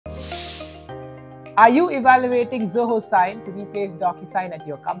Are you evaluating Zoho Sign to replace DocuSign at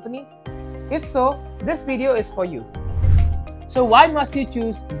your company? If so, this video is for you. So why must you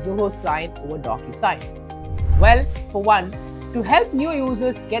choose Zoho Sign over DocuSign? Well, for one, to help new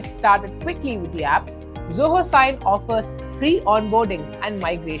users get started quickly with the app, Zoho Sign offers free onboarding and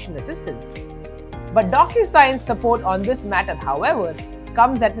migration assistance. But DocuSign's support on this matter, however,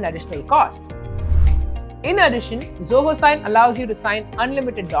 comes at an additional cost. In addition, Zoho Sign allows you to sign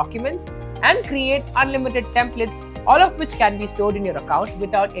unlimited documents and create unlimited templates, all of which can be stored in your account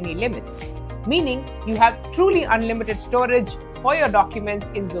without any limits, meaning you have truly unlimited storage for your documents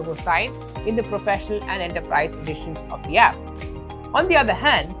in Zoho Sign in the professional and enterprise editions of the app. On the other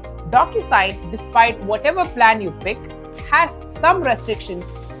hand, DocuSign, despite whatever plan you pick, has some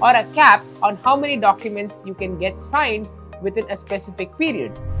restrictions or a cap on how many documents you can get signed within a specific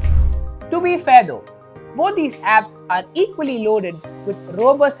period. To be fair though, both these apps are equally loaded with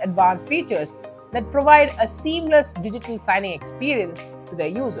robust advanced features that provide a seamless digital signing experience to their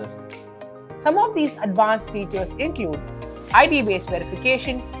users. Some of these advanced features include ID-based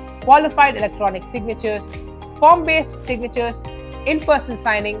verification, qualified electronic signatures, form-based signatures, in-person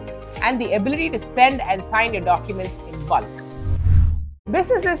signing, and the ability to send and sign your documents in bulk.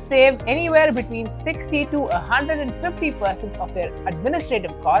 Businesses save anywhere between 60 to 150% of their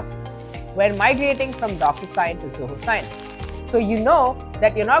administrative costs when migrating from DocuSign to Zoho Sign. So you know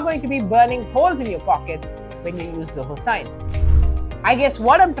that you're not going to be burning holes in your pockets when you use Zoho Sign. I guess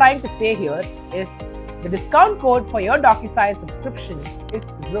what I'm trying to say here is the discount code for your DocuSign subscription is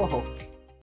Zoho.